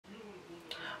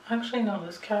Actually, no,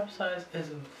 this cap size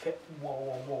isn't fit. Whoa,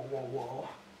 whoa, whoa, whoa, whoa.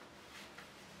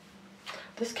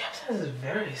 This cap size is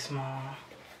very small.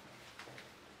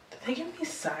 Did they give me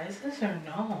sizes or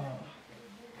no?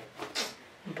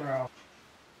 Bro.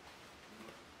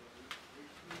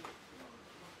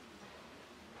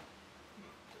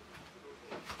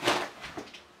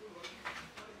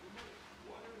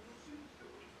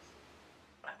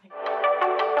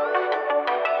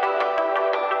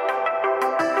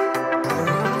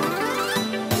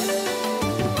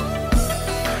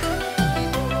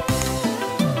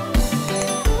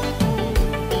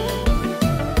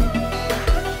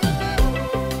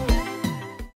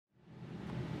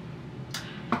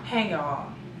 Hey y'all,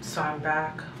 so I'm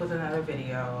back with another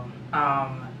video.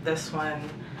 This one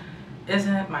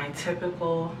isn't my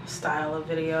typical style of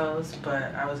videos,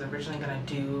 but I was originally gonna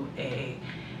do a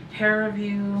hair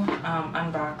review,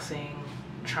 unboxing,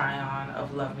 try on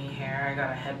of Luv Me Hair. I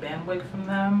got a headband wig from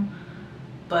them,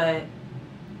 but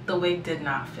the wig did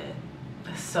not fit.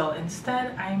 So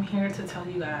instead, I'm here to tell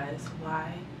you guys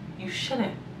why you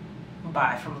shouldn't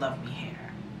buy from Luv Me Hair.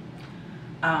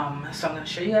 So I'm going to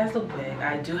show you guys the wig.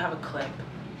 I do have a clip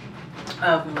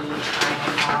of me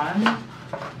trying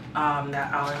on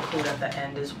that I'll include at the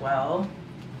end as well,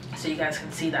 so you guys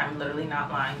can see that I'm literally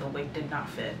not lying. The wig did not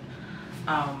fit,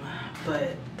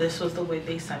 but this was the wig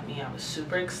they sent me. I was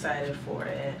super excited for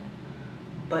it,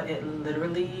 but it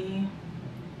literally,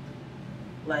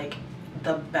 like,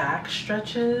 the back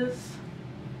stretches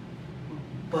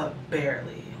but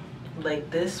barely. Like,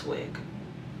 this wig,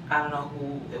 I don't know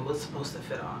who it was supposed to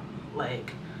fit on.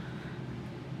 Like,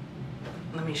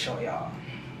 let me show y'all,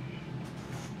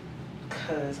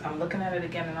 cause I'm looking at it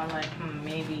again and I'm like,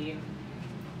 maybe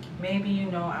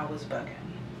you know I was bugging,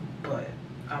 but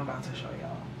I'm about to show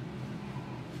y'all.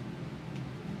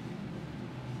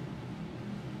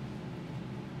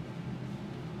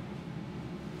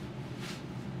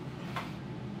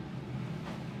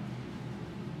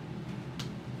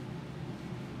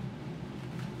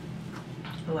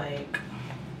 Like,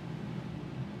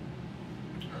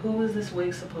 who is this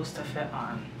wig supposed to fit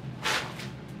on?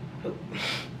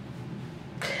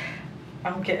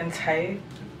 I'm getting tight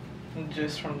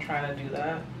just from trying to do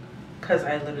that, because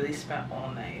I literally spent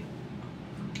all night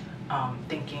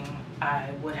thinking I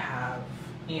would have,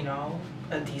 you know,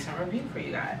 a decent review for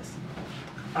you guys.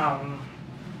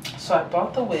 So I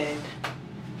bought the wig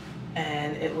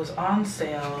and it was on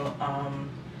sale.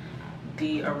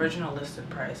 The original listed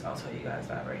price, I'll tell you guys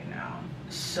that right now.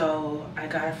 So I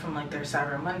got it from like their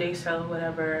Cyber Monday sale or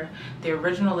whatever. The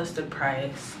original listed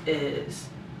price is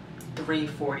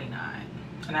 $349,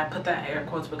 and I put that in air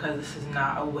quotes because this is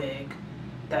not a wig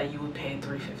that you would pay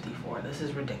 $350 for. This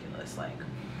is ridiculous. Like,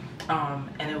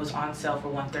 and it was on sale for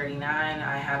 $139.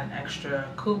 I had an extra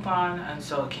coupon, and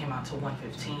so it came out to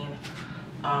 $115.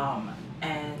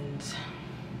 And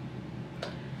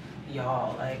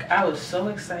y'all, like, I was so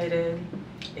excited.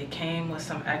 It came with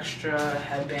some extra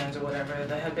headbands or whatever.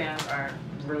 The headbands are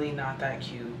really not that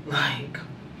cute. Like,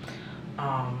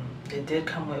 it did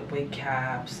come with wig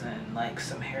caps and like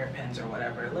some hairpins or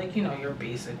whatever, like, you know, your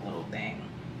basic little thing.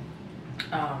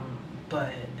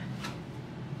 But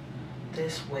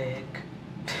this wig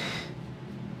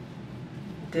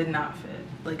did not fit.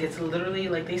 Like, it's literally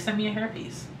like they sent me a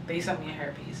hairpiece.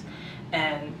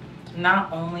 And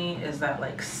not only is that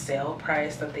like sale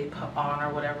price that they put on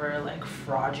or whatever, like,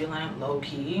 fraudulent,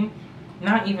 low-key,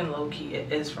 not even low-key,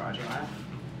 it is fraudulent.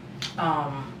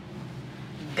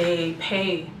 They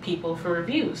pay people for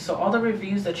reviews. So all the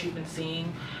reviews that you've been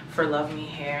seeing for Luv Me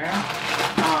Hair,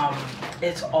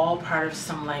 it's all part of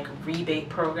some like rebate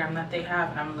program that they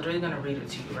have, and I'm literally gonna read it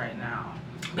to you right now.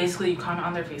 Basically, you comment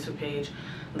on their Facebook page,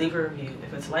 leave a review.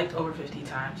 If it's liked over 50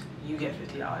 times, you get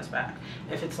 $50 back.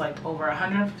 If it's liked over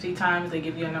 150 times, they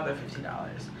give you another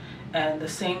 $50. And the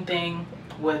same thing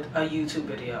with a YouTube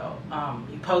video.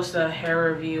 You post a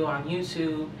hair review on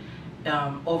YouTube,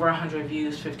 over 100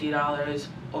 views, $50,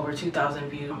 over 2,000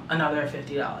 views, another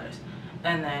 $50.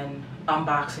 And then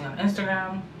unboxing on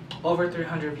Instagram, over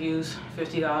 300 views,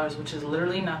 $50, which is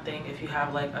literally nothing. If you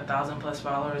have like 1,000+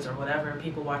 followers or whatever,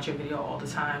 people watch your video all the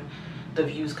time, the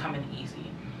views come in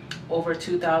easy. Over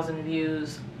 2,000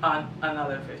 views, on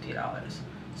another $50.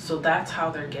 So that's how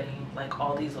they're getting like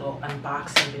all these little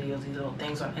unboxing videos, these little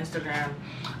things on Instagram.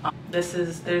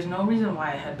 There's no reason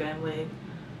why a headband wig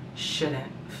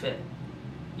shouldn't fit,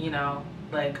 you know.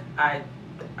 Like, I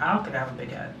don't think I have a big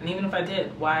head, and even if I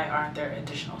did, why aren't there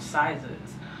additional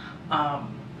sizes?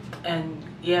 And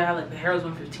yeah, like, the hair was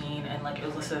 $115 and like it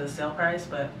was listed as a sale price,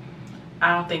 but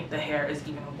I don't think the hair is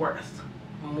even worth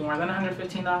more than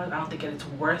 $115. I don't think it's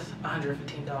worth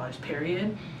 $115,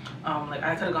 period. Like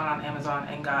I could have gone on Amazon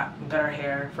and got better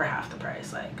hair for half the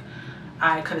price. Like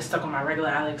I could have stuck with my regular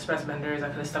AliExpress vendors. I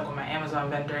could have stuck with my Amazon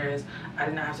vendors. I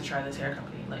did not have to try this hair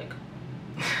company. Like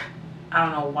I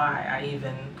don't know why I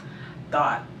even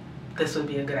thought this would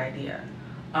be a good idea.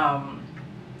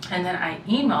 And then I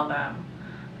emailed them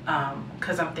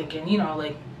because I'm thinking, you know,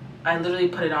 like I literally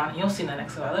put it on. You'll see in the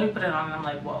next clip. I literally put it on and I'm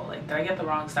like, whoa, like did I get the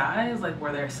wrong size? Like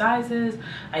were there sizes?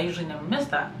 I usually never miss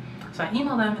that. So I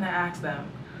emailed them and I asked them,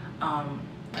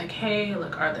 like, hey,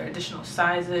 like, are there additional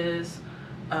sizes?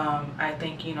 I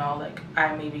think, you know, like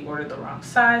I maybe ordered the wrong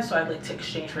size, so I'd like to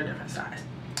exchange for a different size.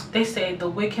 They say the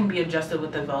wig can be adjusted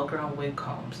with the Velcro and wig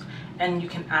combs, and you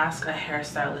can ask a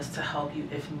hairstylist to help you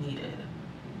if needed.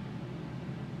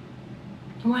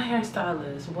 What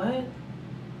hairstylist? What?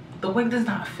 The wig does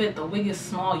not fit. The wig is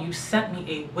small. You sent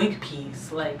me a wig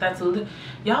piece. Like that's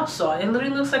y'all saw it. It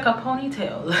literally looks like a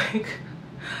ponytail. Like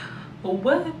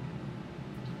what?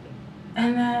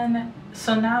 And then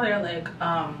so now they're like,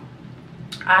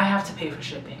 I have to pay for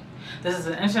shipping. This is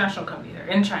an international company. They're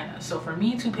in China. So for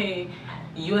me to pay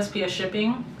USPS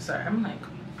shipping, sorry, I'm like,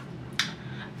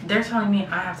 they're telling me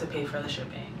I have to pay for the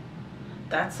shipping.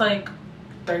 That's like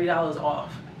 $30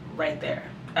 off right there,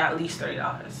 at least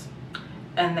 $30.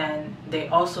 And then they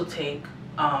also take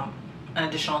an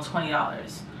additional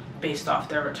 $20 based off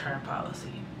their return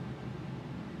policy.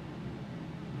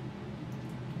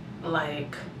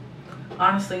 Like,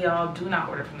 honestly, y'all, do not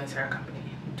order from this hair company.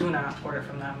 Do not order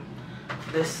from them.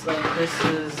 This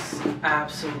is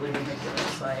absolutely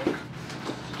ridiculous. Like,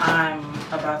 I'm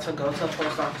about to go to the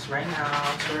post office right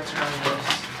now to return this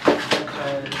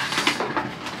because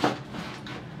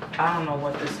I don't know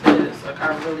what this is. Like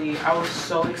I was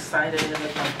so excited.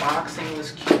 Like the boxing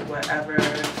was cute, whatever,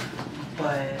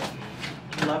 but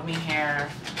Luv Me Hair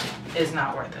is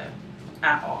not worth it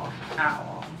at all, at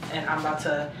all. And I'm about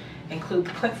to include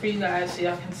the clip for you guys so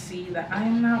y'all can see that I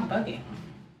am not bugging.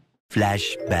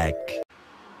 Flashback.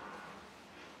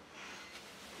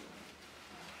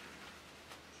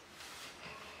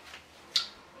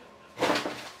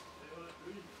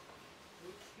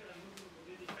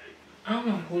 I don't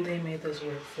know who they made this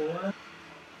wig for.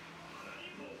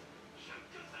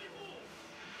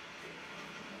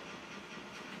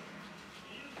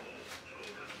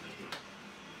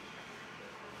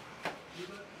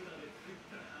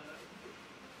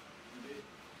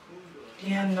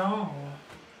 Yeah, no.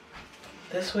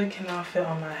 This wig cannot fit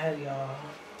on my head, y'all.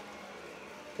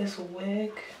 This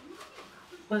wig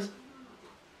was...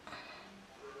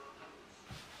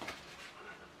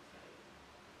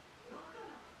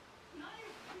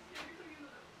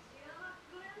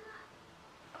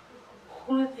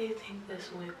 Who did they think this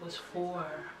wig was for?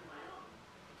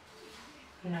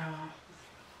 No.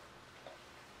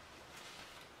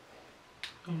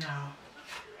 No.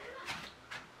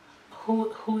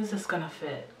 Who is this gonna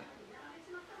fit?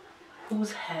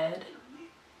 Whose head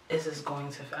is this going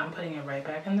to fit? I'm putting it right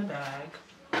back in the bag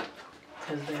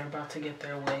because they're about to get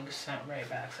their wig sent right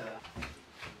back to them.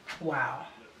 Wow.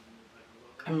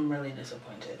 I'm really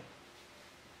disappointed.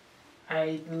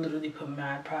 I literally put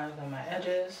mad product on my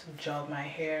edges, gelled my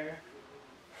hair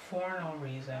for no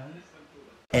reason.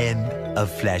 End of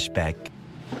flashback.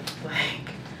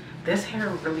 Like, this hair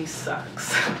really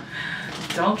sucks.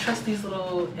 Don't trust these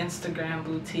little Instagram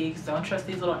boutiques. Don't trust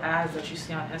these little ads that you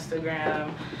see on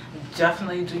Instagram.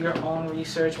 Definitely do your own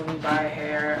research when you buy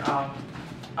hair.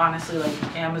 Honestly,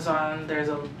 like Amazon, there's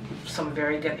some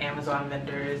very good Amazon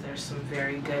vendors. There's some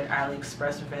very good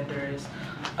AliExpress vendors.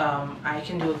 I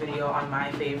can do a video on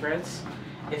my favorites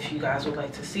if you guys would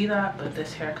like to see that, but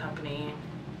this hair company,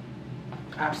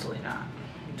 absolutely not.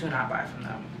 Do not buy from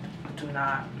them. Do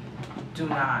not, do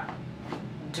not,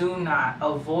 do not.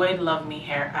 Avoid Luv Me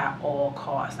Hair at all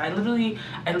costs. I literally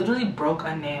broke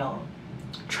a nail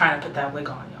trying to put that wig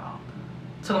on, y'all.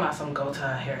 Talking about some go to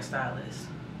a hairstylist.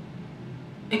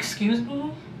 Excuse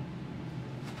me?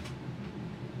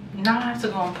 Now I have to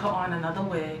go and put on another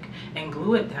wig and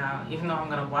glue it down, even though I'm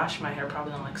gonna wash my hair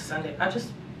probably on like Sunday.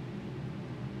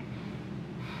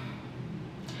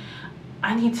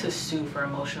 I need to sue for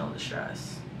emotional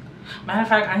distress. Matter of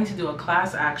fact, I need to do a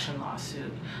class action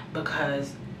lawsuit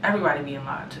because everybody being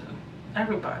lied to.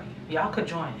 Everybody. Y'all could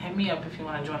join. Hit me up if you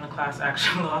want to join the class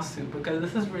action lawsuit because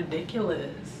this is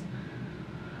ridiculous.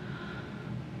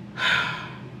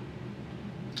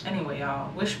 Anyway,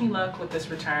 y'all, wish me luck with this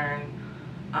return.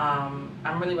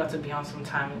 I'm really about to be on some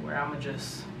timing where I'm gonna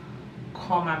just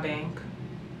call my bank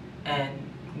and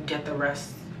get the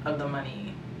rest of the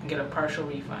money, get a partial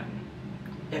refund.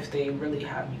 if they really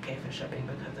have me pay for shipping,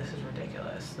 because this is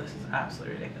ridiculous. This is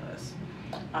absolutely ridiculous.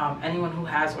 Anyone who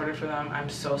has ordered for them, I'm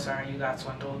so sorry you got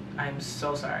swindled. I'm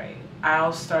so sorry.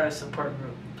 I'll start a support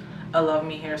group, a Love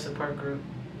Me Hair support group,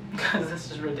 because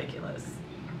this is ridiculous.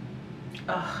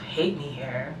 Ugh, hate me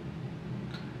hair.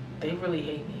 They really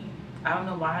hate me. I don't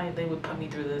know why they would put me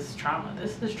through this trauma.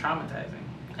 This is traumatizing.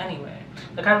 Anyway,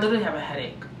 like, I literally have a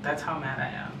headache. That's how mad I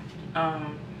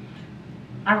am.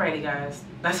 Alrighty guys,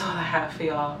 that's all I have for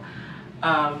y'all.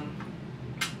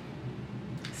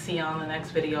 See y'all in the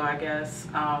next video, I guess,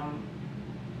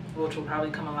 which will probably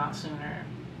come a lot sooner,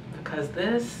 because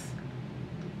this,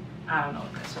 I don't know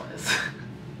what this was.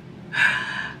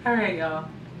 Alright y'all,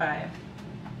 bye.